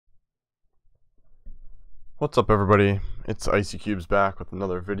What's up, everybody? It's Icy Cubes back with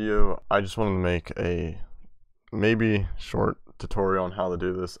another video. I just wanted to make a maybe short tutorial on how to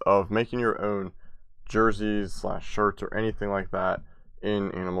do this, of making your own jerseys / shirts or anything like that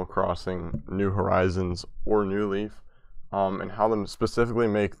in Animal Crossing New Horizons or New Leaf, and how to specifically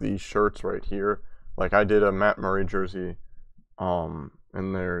make these shirts right here. Like I did a Matt Murray jersey in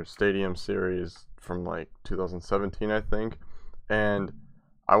their Stadium series from like 2017, I think, and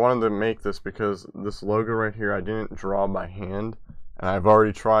I wanted to make this because this logo right here I didn't draw by hand, and I've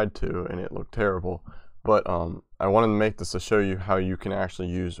already tried to and it looked terrible, but I wanted to make this to show you how you can actually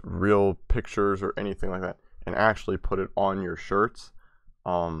use real pictures or anything like that and actually put it on your shirts.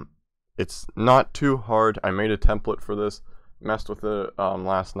 It's not too hard. I made a template for this, messed with it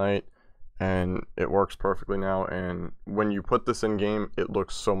last night, and it works perfectly now, and when you put this in game it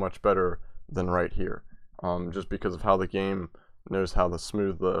looks so much better than right here, just because of how the game knows how to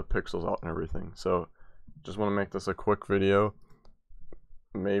smooth the pixels out and everything. So just want to make this a quick video,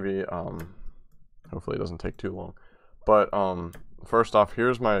 maybe hopefully it doesn't take too long, but first off,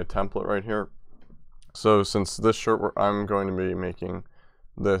 here's my template right here. So since this shirt, I'm going to be making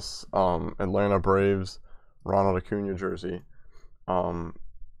this Atlanta Braves Ronald Acuna jersey.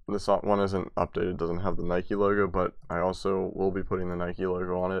 This one isn't updated, doesn't have the Nike logo, but I also will be putting the Nike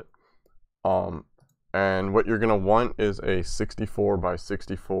logo on it. And what you're going to want is a 64 by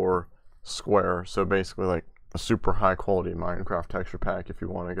 64 square, so basically like a super high quality Minecraft texture pack if you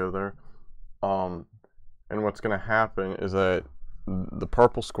want to go there. And what's going to happen is that the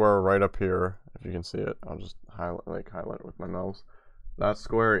purple square right up here, if you can see it, I'll just highlight it with my mouse. That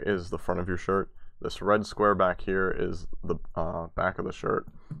square is the front of your shirt. This red square back here is the back of the shirt.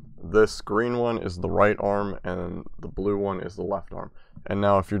 This green one is the right arm, and the blue one is the left arm. And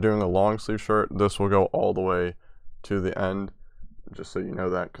now if you're doing a long sleeve shirt, this will go all the way to the end, just so you know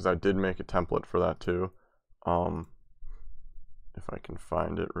that, because I did make a template for that too. If I can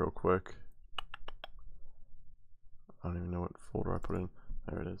find it real quick. I don't even know what folder I put in.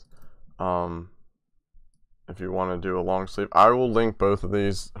 There it is. If you want to do a long sleeve, I will link both of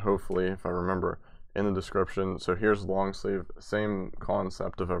these, hopefully, if I remember, in the description. So here's the long sleeve, same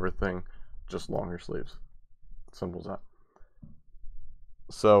concept of everything, just longer sleeves. Simple as that.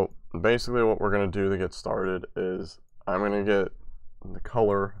 So basically what we're going to do to get started is I'm going to get the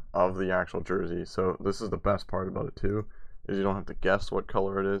color of the actual jersey. So this is the best part about it too, is you don't have to guess what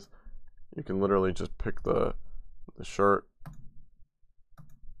color it is. You can literally just pick the shirt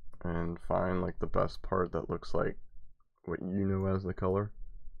and find like the best part that looks like what you know as the color.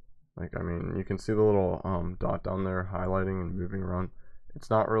 Like, I mean, you can see the little dot down there highlighting and moving around. It's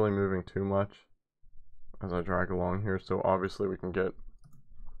not really moving too much as I drag along here, so obviously we can get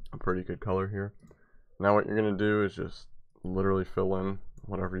a pretty good color here. Now what you're going to do is just literally fill in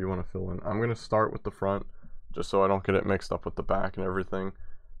whatever you want to fill in. I'm going to start with the front, just so I don't get it mixed up with the back and everything.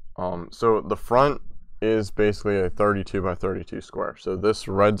 So the front is basically a 32 by 32 square. So this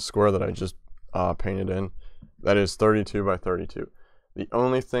red square that I just painted in, that is 32 by 32. The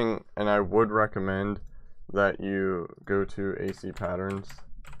only thing, and I would recommend that you go to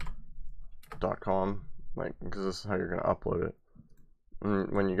acpatterns.com, like, because this is how you're going to upload it.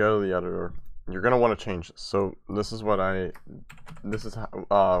 And when you go to the editor, you're going to want to change this. So this is what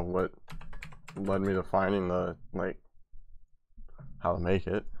what led me to finding the, like, how to make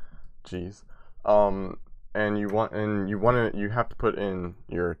it. Jeez. And you have to put in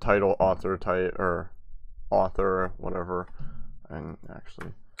your title, author, whatever, and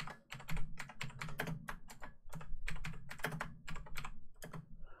actually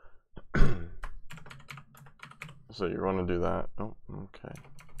so you want to do that. Oh, okay.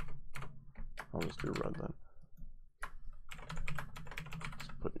 I'll just do red then.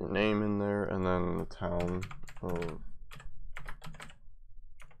 Just put your name in there, and then the town of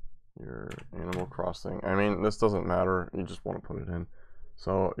your Animal Crossing. I mean, this doesn't matter, you just want to put it in.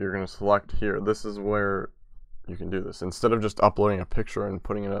 So you're going to select here. This is where you can do this. Instead of just uploading a picture and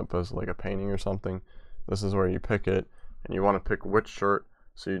putting it up as like a painting or something, this is where you pick it, and you want to pick which shirt.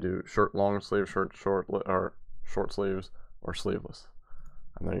 So you do shirt long sleeve, shirt short sleeves, or sleeveless.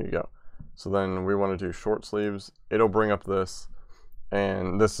 And there you go. So then we want to do short sleeves. It'll bring up this,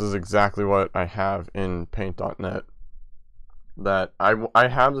 and this is exactly what I have in paint.net. That I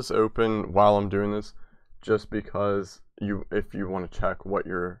have this open while I'm doing this, just because if you want to check what's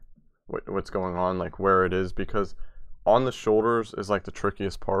going on, like where it is, because on the shoulders is like the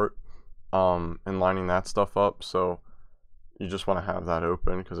trickiest part, and lining that stuff up. So you just want to have that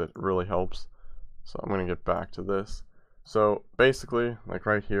open because it really helps. So I'm going to get back to this. So basically, like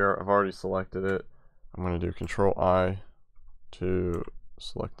right here, I've already selected it. I'm going to do Control I to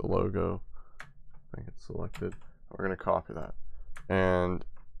select the logo. I think it's selected. We're going to copy that. And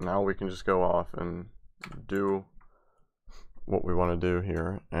now we can just go off and do what we want to do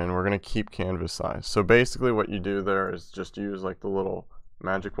here. And we're going to keep canvas size. So basically what you do there is just use like the little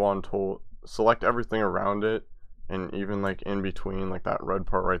magic wand tool, select everything around it, and even like in between, like that red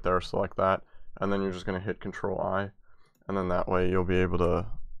part right there, select that. And then you're just going to hit Control I. And then that way you'll be able to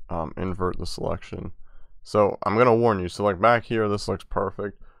invert the selection. So I'm going to warn you, so like back here, this looks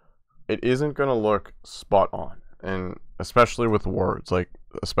perfect. It isn't going to look spot on, and especially with words, like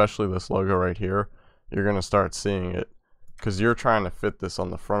especially this logo right here, you're going to start seeing it because you're trying to fit this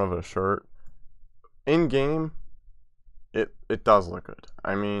on the front of a shirt. In game, it does look good.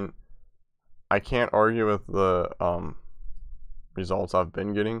 I mean, I can't argue with the results I've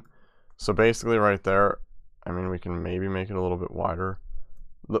been getting. So basically right there, I mean, we can maybe make it a little bit wider.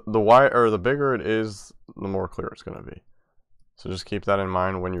 The bigger it is, the more clear it's going to be. So just keep that in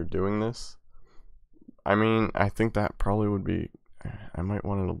mind when you're doing this. I mean, I think that probably would be, I might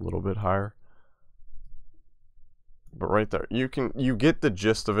want it a little bit higher. But right there, you get the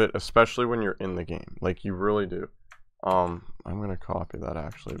gist of it, especially when you're in the game. Like, you really do. I'm going to copy that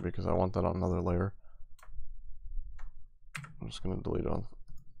actually because I want that on another layer. I'm just going to delete all.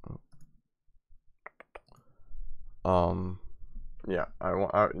 Yeah,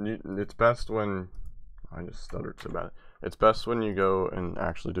 it's best when, I just stuttered so bad. It's best when you go and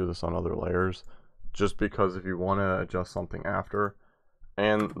actually do this on other layers, just because if you want to adjust something after,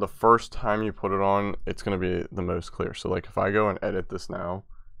 and the first time you put it on, it's going to be the most clear. So like if I go and edit this now,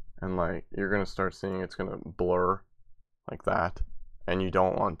 and like you're going to start seeing it's going to blur like that, and you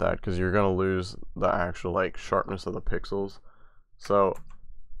don't want that because you're going to lose the actual like sharpness of the pixels. So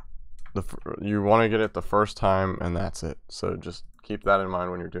you want to get it the first time, and that's it. So just keep that in mind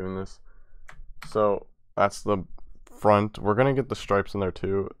when you're doing this. So that's the front. We're going to get the stripes in there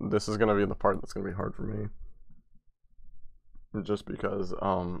too. This is going to be the part that's going to be hard for me, just because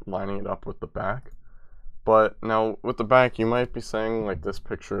lining it up with the back. But now with the back, you might be saying like this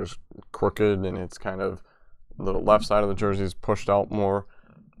picture is crooked and it's kind of the left side of the jersey is pushed out more.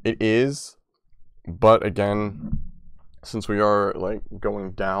 It is, but again, since we are like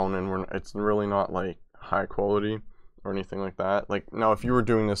going down and it's really not like high quality or anything like that. Like now if you were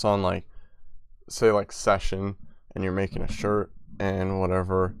doing this on like, say like Session, and you're making a shirt and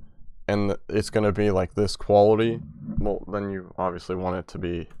whatever, and it's going to be like this quality, well then you obviously want it to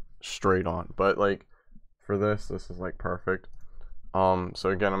be straight on. But like for this is like perfect. So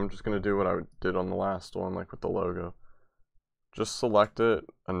again, I'm just going to do what I did on the last one, like with the logo. Just select it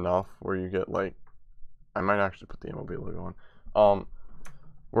enough where you get like, I might actually put the MLB logo on,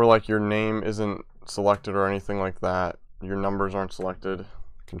 where like your name isn't selected or anything like that, your numbers aren't selected.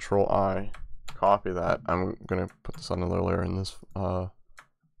 Control I, copy that. I'm gonna put this on another layer in this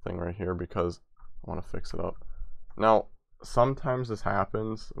thing right here because I want to fix it up. Now sometimes this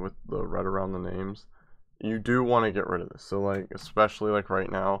happens with the red around the names. You do want to get rid of this. So like, especially like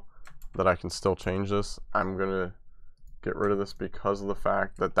right now that I can still change this, I'm gonna get rid of this because of the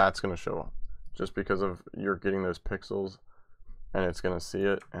fact that that's gonna show up. Just because of you're getting those pixels, and it's gonna see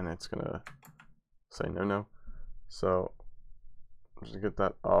it and it's gonna say no. So just get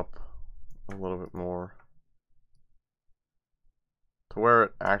that up a little bit more to where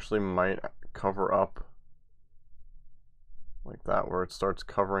it actually might cover up like that, where it starts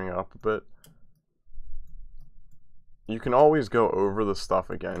covering it up a bit. You can always go over the stuff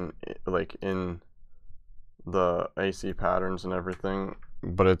again, like in the AC patterns and everything,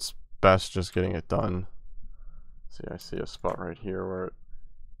 but it's best just getting it done. See, I see a spot right here where it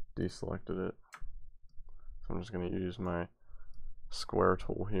deselected it. So I'm just going to use my square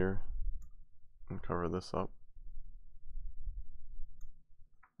tool here and cover this up.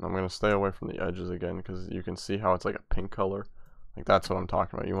 And I'm going to stay away from the edges again because you can see how it's like a pink color. Like that's what I'm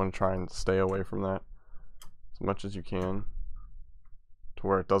talking about. You want to try and stay away from that as much as you can to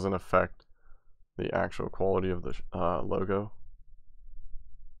where it doesn't affect the actual quality of the logo.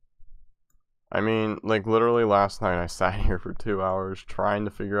 I mean, like literally last night I sat here for 2 hours trying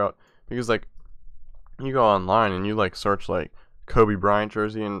to figure out, because like you go online and you like search like Kobe Bryant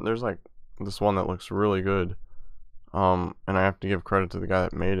jersey, and there's like this one that looks really good. And I have to give credit to the guy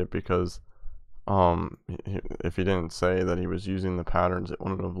that made it because if he didn't say that he was using the patterns, it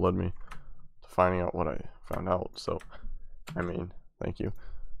wouldn't have led me to finding out what I found out. So, I mean, thank you.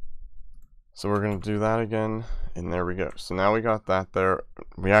 So we're going to do that again, and there we go. So now we got that there.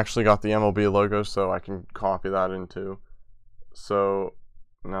 We actually got the MLB logo, so I can copy that into. So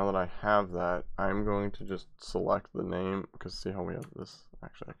now that I have that, I'm going to just select the name, because see how we have this?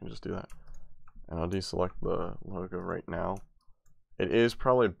 Actually, I can just do that. And I'll deselect the logo right now. it is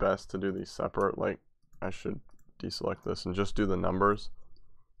probably best to do these separate. Like, I should deselect this and just do the numbers,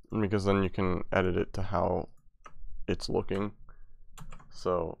 because then you can edit it to how it's looking.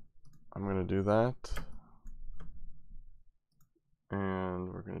 So I'm gonna do that,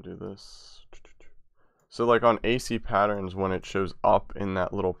 and we're gonna do this. So like on AC patterns, when it shows up in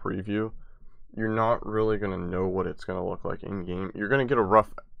that little preview, you're not really gonna know what it's gonna look like in game. You're gonna get a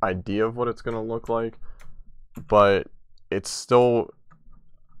rough idea of what it's gonna look like, but it's still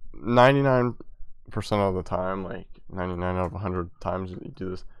 99% of the time, like 99 out of 100 times you do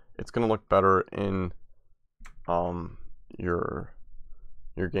this, it's gonna look better in your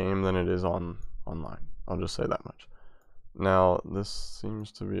game than it is online. I'll just say that much. Now this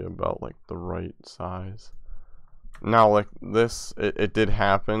seems to be about like the right size. Now like this, it did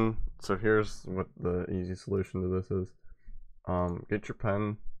happen. So here's what the easy solution to this is. Get your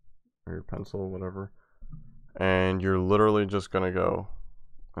pen or your pencil, whatever, and you're literally just gonna go,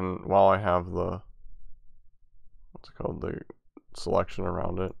 and while I have the, what's it called, the selection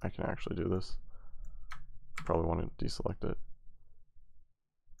around it, I can actually do this. Probably want to deselect it.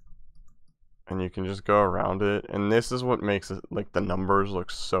 And you can just go around it, and this is what makes it, like, the numbers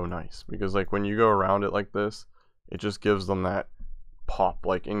look so nice, because like when you go around it like this, it just gives them that pop,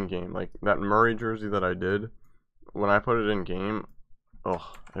 like in game. Like that Murray jersey that I did, when I put it in game,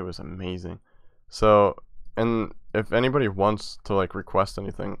 oh, it was amazing. So, and if anybody wants to like request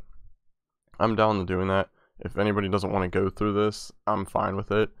anything, I'm down to doing that. If anybody doesn't want to go through this, I'm fine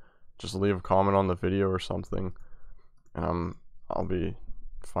with it. Just leave a comment on the video or something, and I'll be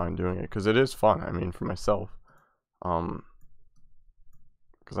fine doing it, because it is fun. I mean, for myself, because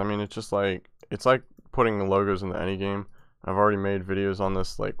I mean, it's just like, it's like putting the logos into any game. I've already made videos on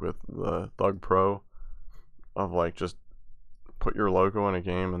this, like with the Thug Pro, of like just put your logo in a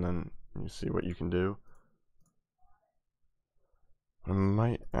game and then you see what you can do. What I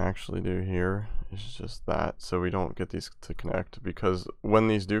might actually do here is just that, so we don't get these to connect, because when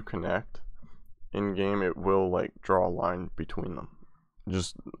these do connect in game, it will like draw a line between them.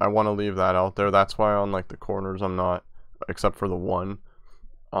 Just, I want to leave that out there. That's why on like the corners I'm not, except for the one,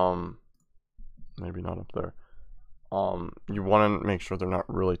 maybe not up there. You want to make sure they're not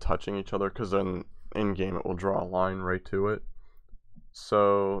really touching each other, because then in game it will draw a line right to it.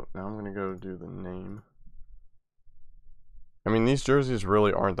 So now I'm gonna go do the name. I mean, these jerseys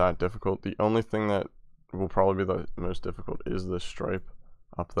really aren't that difficult. The only thing that will probably be the most difficult is this stripe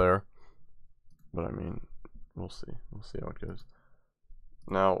up there, but I mean, we'll see how it goes.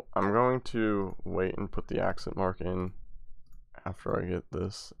 Now I'm going to wait and put the accent mark in after I get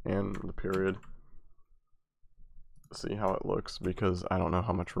this and the period, see how it looks, because I don't know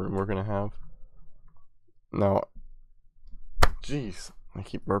how much room we're gonna have. Now, jeez, I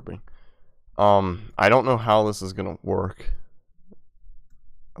keep burping. I don't know how this is gonna work,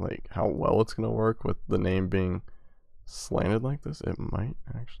 like how well it's gonna work with the name being slanted like this. It might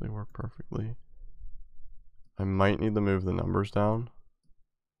actually work perfectly. I might need to move the numbers down,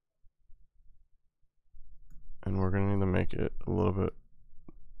 and we're gonna need to make it a little bit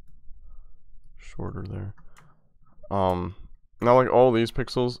shorter there. Now like all these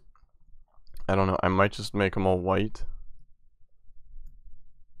pixels, I don't know, I might just make them all white.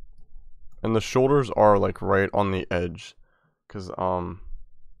 And the shoulders are like right on the edge, because if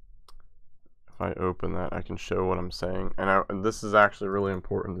I open that, I can show what I'm saying. And this is actually really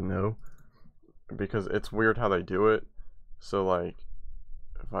important to know, because it's weird how they do it. So like,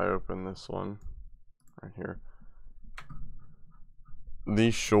 if I open this one right here,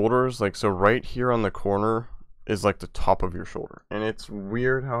 these shoulders, like, so right here on the corner is like the top of your shoulder, and it's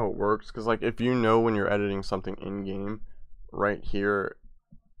weird how it works, because like if you know when you're editing something in game, right here,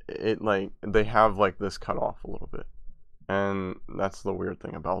 it like they have like this cut off a little bit, and that's the weird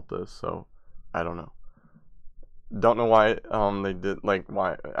thing about this. So I don't know why they did, like,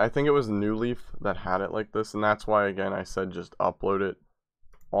 why. I think it was New Leaf that had it like this, and that's why, again, I said just upload it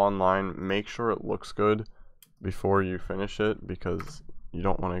online, make sure it looks good before you finish it, because you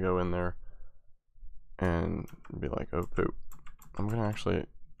don't want to go in there and be like, oh poop. I'm gonna actually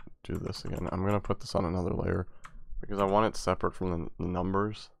do this again. I'm gonna put this on another layer, because I want it separate from the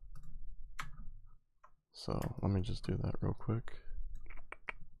numbers. So let me just do that real quick.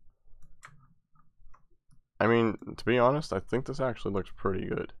 I mean, to be honest, I think this actually looks pretty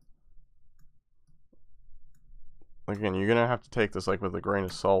good. Again, you're gonna have to take this like with a grain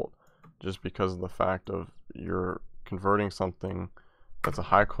of salt, just because of the fact of you're converting something that's a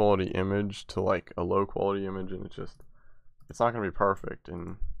high quality image to like a low quality image, and it's not gonna be perfect, and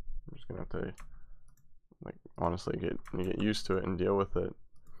I'm just gonna have to, like, honestly get used to it and deal with it.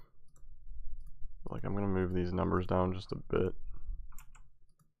 Like, I'm gonna move these numbers down just a bit.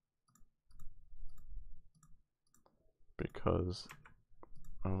 because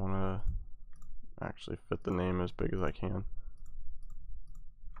I want to actually fit the name as big as I can.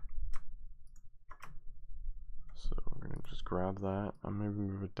 So we're going to just grab that and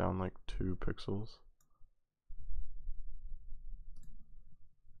maybe move it down like 2 pixels.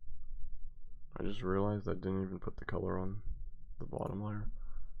 I just realized I didn't even put the color on the bottom layer.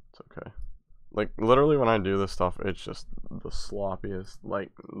 It's okay. Like, literally when I do this stuff, it's just the sloppiest.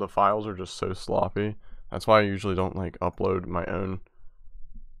 Like, the files are just so sloppy. That's why I usually don't, like, upload my own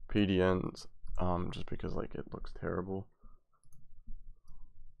PDNs, just because, like, it looks terrible.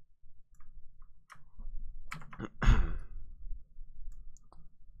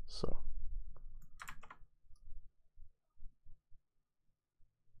 So.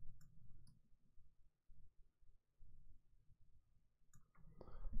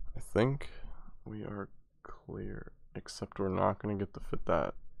 I think we are clear, except we're not going to get to fit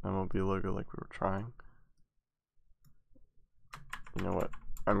that MLB logo like we were trying. You know what?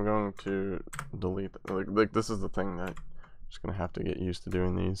 I'm going to delete, like this is the thing that I'm just going to have to get used to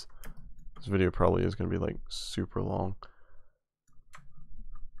doing these. This video probably is going to be like super long.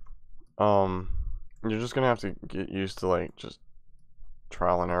 You're just going to have to get used to like just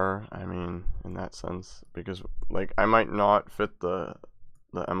trial and error, I mean, in that sense, because like I might not fit the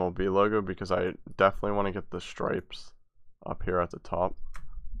MLB logo because I definitely want to get the stripes up here at the top,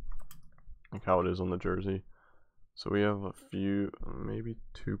 like how it is on the jersey. So we have a few, maybe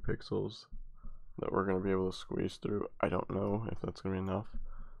 2 pixels that we're going to be able to squeeze through. I don't know if that's going to be enough. I'm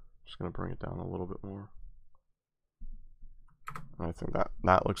just going to bring it down a little bit more. I think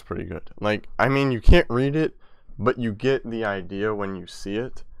that looks pretty good. Like, I mean, you can't read it, but you get the idea when you see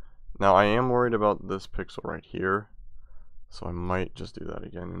it. Now, I am worried about this pixel right here, so I might just do that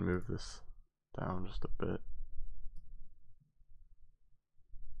again and move this down just a bit.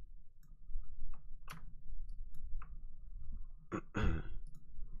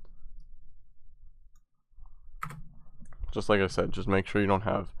 Just like I said, just make sure you don't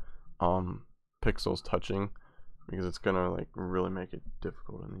have pixels touching, because it's gonna like really make it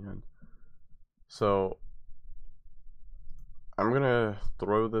difficult in the end. So I'm gonna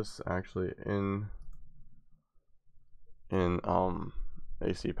throw this actually in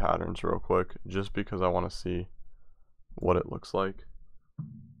AC patterns real quick, just because I want to see what it looks like.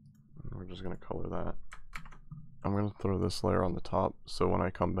 And we're just gonna color that. I'm gonna throw this layer on the top, so when I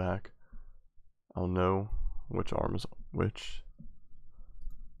come back, I'll know which arm is which.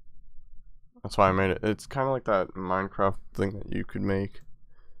 That's why I made it. It's kind of like that Minecraft thing that you could make.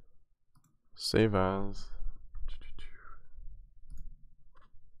 Save as.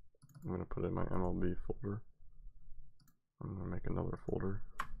 I'm gonna put it in my MLB folder. I'm gonna make another folder.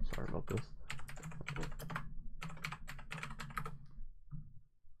 Sorry about this.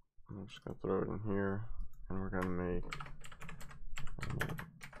 I'm just gonna throw it in here, and we're gonna make.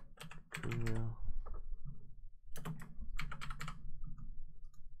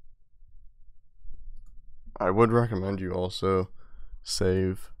 I would recommend you also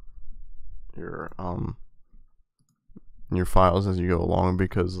save your files as you go along,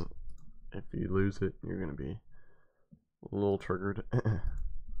 because if you lose it, you're gonna be a little triggered.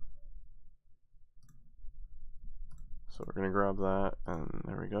 So we're gonna grab that, and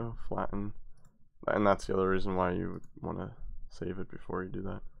there we go, flatten. And that's the other reason why you would want to save it before you do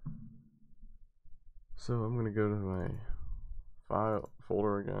that. So I'm gonna go to my file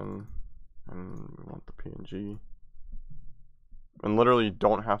folder again, and we want the PNG. And literally you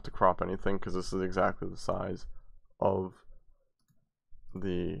don't have to crop anything, because this is exactly the size of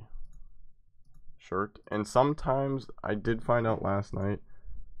the shirt. And sometimes I did find out last night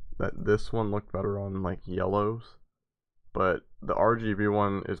that this one looked better on like yellows, but the RGB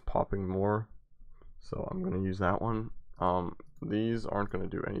one is popping more, so I'm gonna use that one. These aren't gonna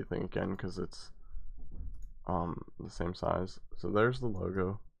do anything again because it's the same size. So there's the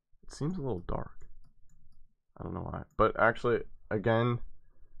logo. It seems a little dark, I don't know why, but actually, again,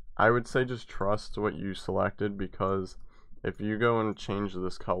 I would say just trust what you selected, because if you go and change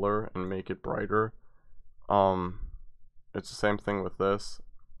this color and make it brighter, it's the same thing with this.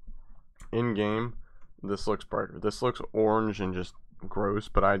 In game, this looks brighter. This looks orange and just gross,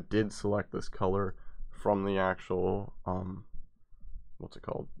 but I did select this color from the actual what's it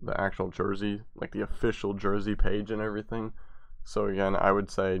called, the actual jersey, like the official jersey page and everything. So again, I would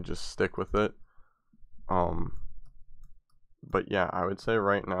say just stick with it. But yeah, I would say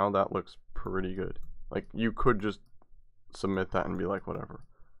right now that looks pretty good. Like, you could just submit that and be like, whatever.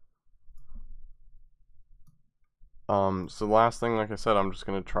 So last thing, like I said, I'm just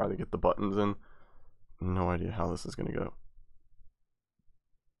gonna try to get the buttons in. No idea how this is gonna go.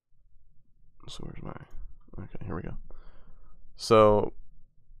 So where's my, okay, here we go. So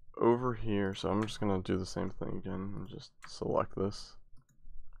over here, so I'm just gonna do the same thing again and just select this,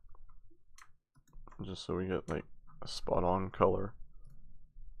 just so we get like a spot on color.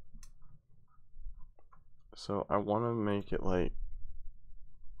 So I want to make it like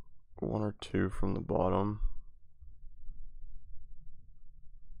 1 or 2 from the bottom,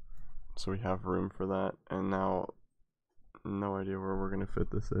 so we have room for that. And now no idea where we're gonna fit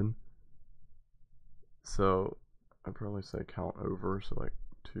this in, so I'd probably say count over, so like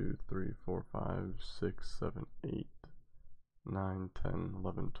 2, 3, 4, 5, 6, 7, 8, 9, 10,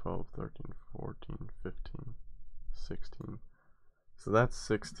 11, 12, 13, 14, 15, 16. So that's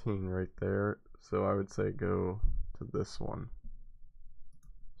 16 right there. So I would say go to this one.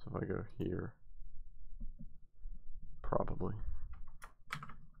 So if I go here, probably,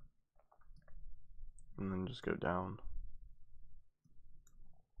 and then just go down.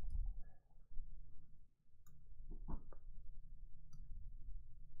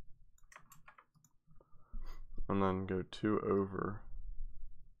 And then go 2 over.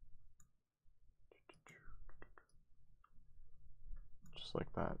 Just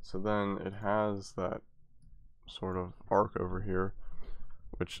like that. So then it has that sort of arc over here,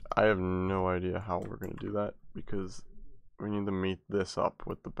 which I have no idea how we're going to do that, because we need to meet this up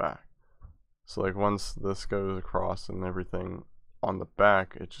with the back. So like once this goes across and everything on the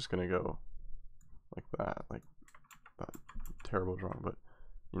back, it's just going to go like that, like that. Terrible drawing, but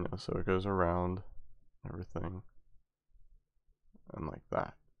you know, so it goes around everything and like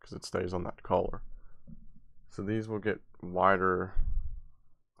that, because it stays on that collar. So these will get wider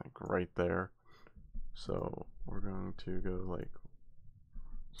like right there. So we're going to go like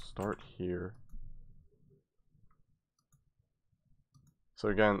start here. So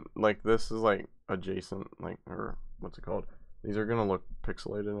again, like this is like adjacent, like, or what's it called? These are gonna look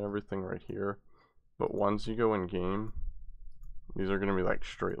pixelated and everything right here, but once you go in game, these are gonna be like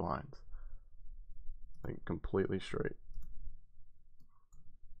straight lines, like completely straight.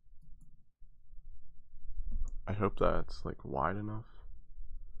 I hope that's like wide enough,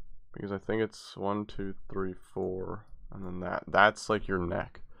 because I think it's 1, 2, 3, 4, and then that's like your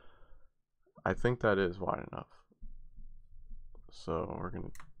neck. I think that is wide enough. So we're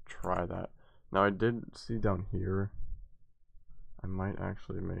gonna try that. Now I did see down here, I might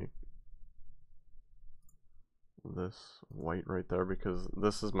actually make this white right there, because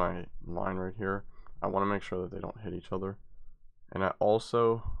this is my line right here. I want to make sure that they don't hit each other. And I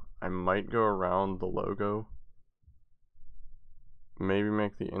might go around the logo, maybe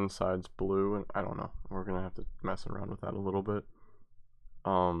make the insides blue, and I don't know, we're gonna have to mess around with that a little bit.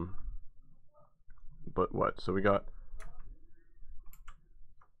 But what, so we got,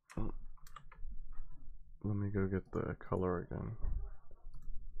 let me go get the color again,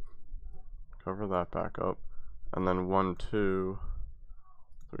 cover that back up, and then 1, 2,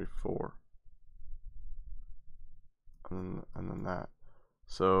 3, 4, and then that.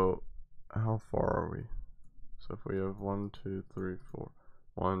 So how far are we? So if we have 1, 2, 3, 4,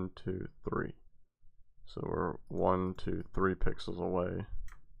 1, 2, 3, so we're 1, 2, 3 pixels away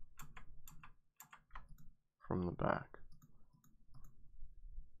from the back.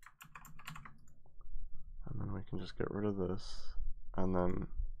 And then we can just get rid of this, and then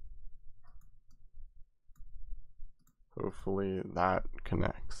hopefully that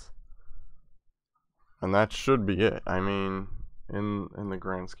connects. And that should be it. I mean, in the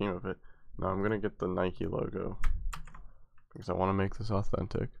grand scheme of it. Now I'm gonna get the Nike logo, because I want to make this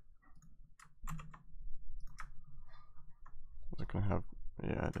authentic. Is it gonna have,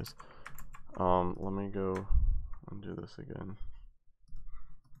 yeah, it is. Let me go and do this again.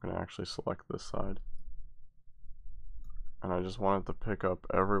 I'm gonna actually select this side, and I just wanted to pick up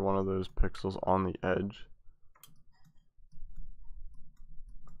every one of those pixels on the edge.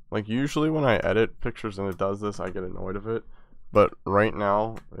 Like usually when I edit pictures and it does this, I get annoyed of it, but right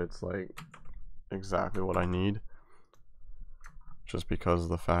now it's like exactly what I need, just because of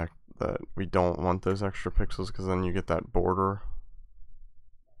the fact that we don't want those extra pixels, because then you get that border.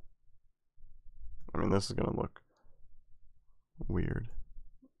 I mean, this is gonna look weird.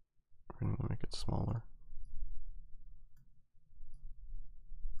 We're gonna make it smaller.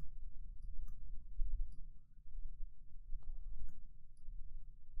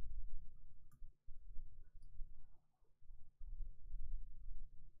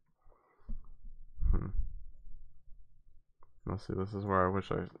 Let's see, this is where I wish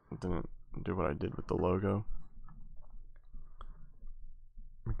I didn't do what I did with the logo,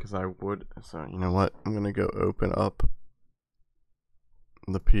 because I would. So you know what, I'm gonna go open up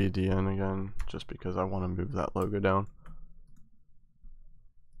the PDN again, just because I want to move that logo down,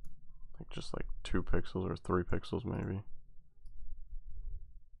 like just like 2 pixels or 3 pixels maybe.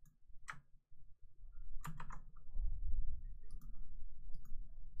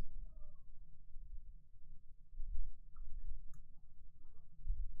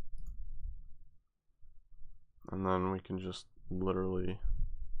 and then we can just literally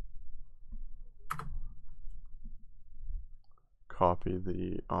copy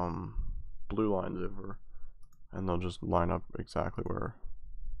the blue lines over, and they'll just line up exactly where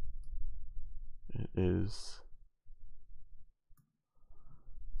it is.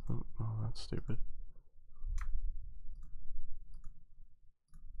 Oh, that's stupid.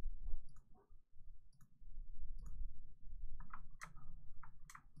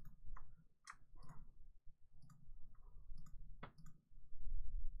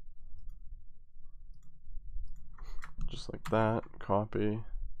 Just like that, copy,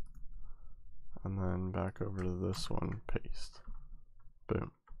 and then back over to this one, paste.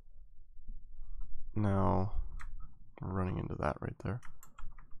 Boom. Now we're running into that right there.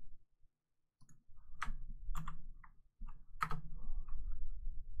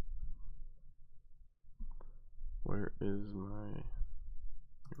 Where is my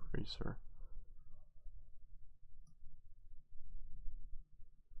eraser?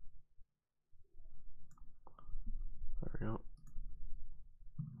 There we go.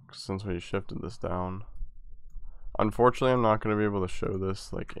 Since we shifted this down, unfortunately I'm not going to be able to show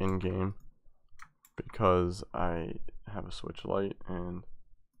this like in game because I have a switch light and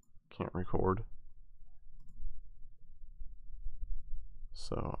can't record.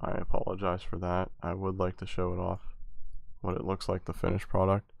 So I apologize for that. I would like to show it off, what it looks like, the finished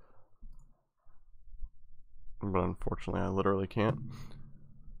product, but unfortunately I literally can't.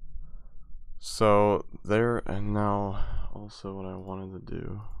 So there, and now also what I wanted to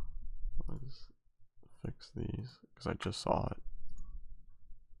do was fix these because I just saw it.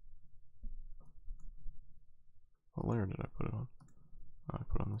 What layer did I put it on? Oh, I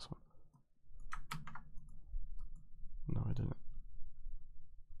put it on this one. No, I didn't.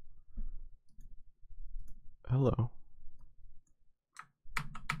 Hello.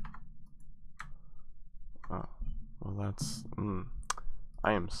 Oh, well that's,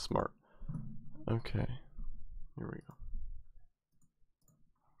 I am smart. Okay, here we go.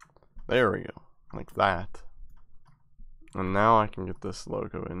 There we go, like that. And now I can get this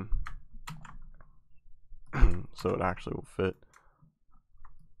logo in so it actually will fit.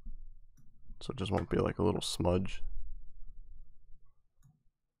 So it just won't be like a little smudge.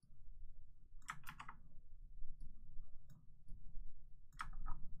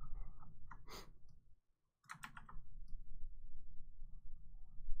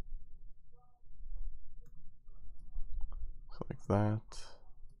 So like that.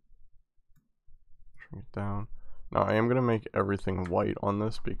 Shrink it down. Now I am going to make everything white on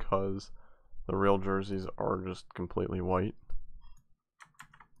this because the real jerseys are just completely white.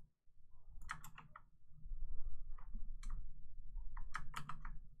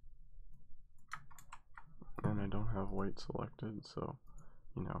 And I don't have white selected, so,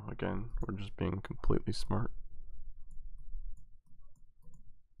 you know, again, we're just being completely smart.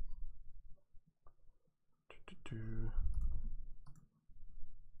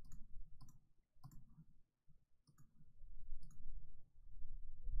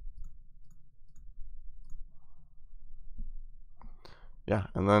 Yeah,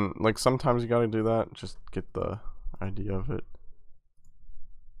 and then, like, sometimes you gotta do that, just get the idea of it.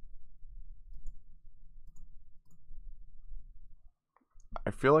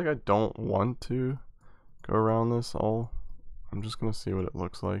 I feel like I don't want to go around this all. I'm just gonna see what it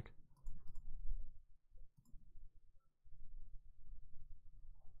looks like.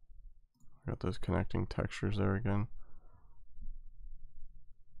 Got those connecting textures there again.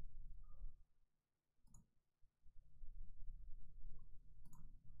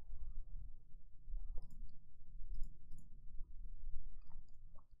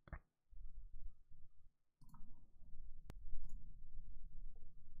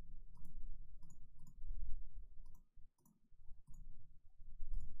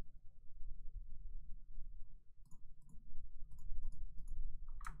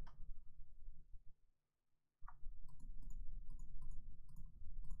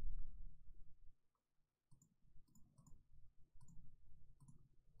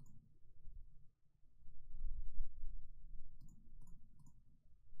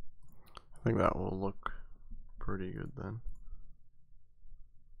 I think that will look pretty good then.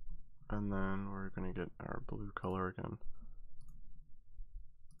 And then we're gonna get our blue color again.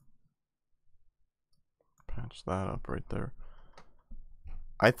 Patch that up right there.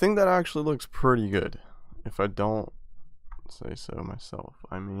 I think that actually looks pretty good, if I don't say so myself.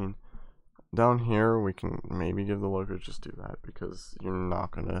 I mean, down here we can maybe give the logo, just do that because you're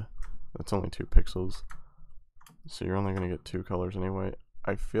not gonna, that's only 2 pixels, so you're only gonna get 2 colors anyway.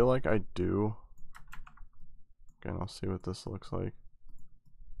 I feel like I do. Again, I'll see what this looks like.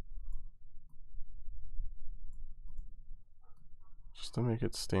 just to make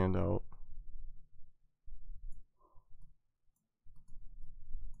it stand out.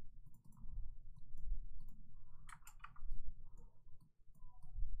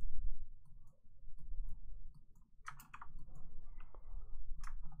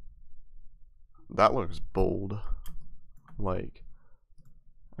 That looks bold. Like,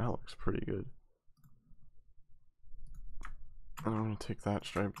 that looks pretty good. And I'm going to take that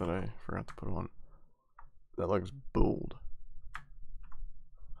stripe that I forgot to put on. That looks bold.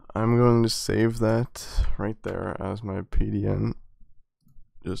 I'm going to save that right there as my PDN,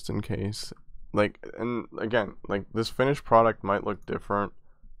 just in case. Like, and again, like, this finished product might look different.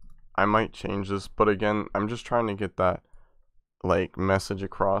 I might change this, but again, I'm just trying to get that, like, message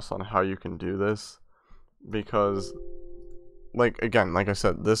across on how you can do this. Because, like, again, like I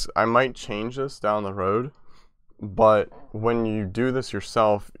said, this, I might change this down the road. But when you do this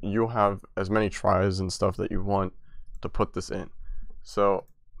yourself, you'll have as many tries and stuff that you want to put this in. So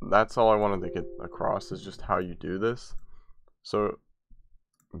that's all I wanted to get across, is just how you do this. So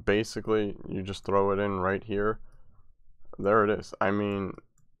basically, you just throw it in right here. There it is. I mean,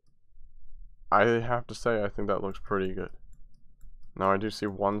 I have to say, I think that looks pretty good. Now I do see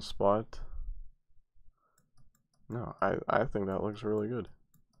one spot. No, I think that looks really good.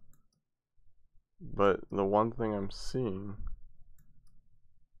 But the one thing I'm seeing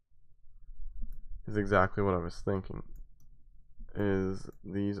is exactly what I was thinking, is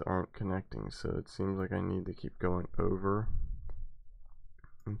these aren't connecting, so it seems like I need to keep going over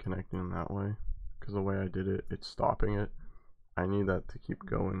and connecting them that way, because the way I did it, it's stopping it. I need that to keep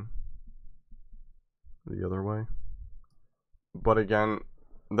going the other way. But again,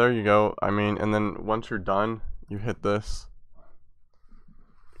 there you go. I mean, and then once you're done, you hit this.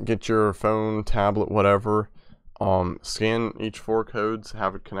 Get your phone, tablet, whatever, scan each 4 codes,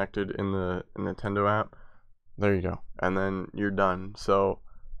 have it connected in the Nintendo app. There you go, and then you're done. So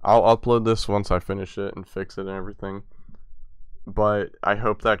I'll upload this once I finish it and fix it and everything. But I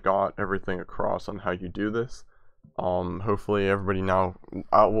hope that got everything across on how you do this. Hopefully everybody now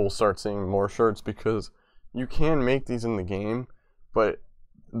will start seeing more shirts, because you can make these in the game, but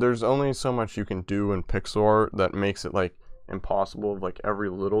there's only so much you can do in pixel art that makes it like impossible of like every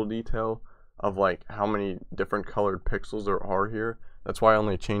little detail of like how many different colored pixels there are here. That's why I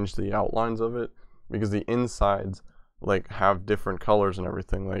only changed the outlines of it, because the insides like have different colors and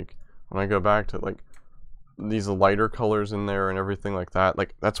everything. Like when I go back to like these lighter colors in there and everything like that,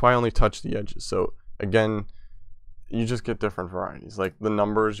 like that's why I only touch the edges. So again, you just get different varieties. Like the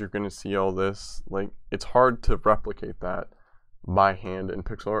numbers, you're going to see all this, like it's hard to replicate that by hand in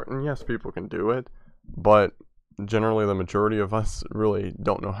pixel art. And yes, people can do it, but generally the majority of us really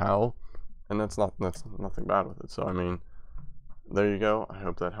don't know how, and that's nothing bad with it. So I mean, there you go. I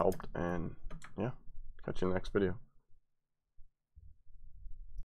hope that helped, and yeah, catch you in the next video.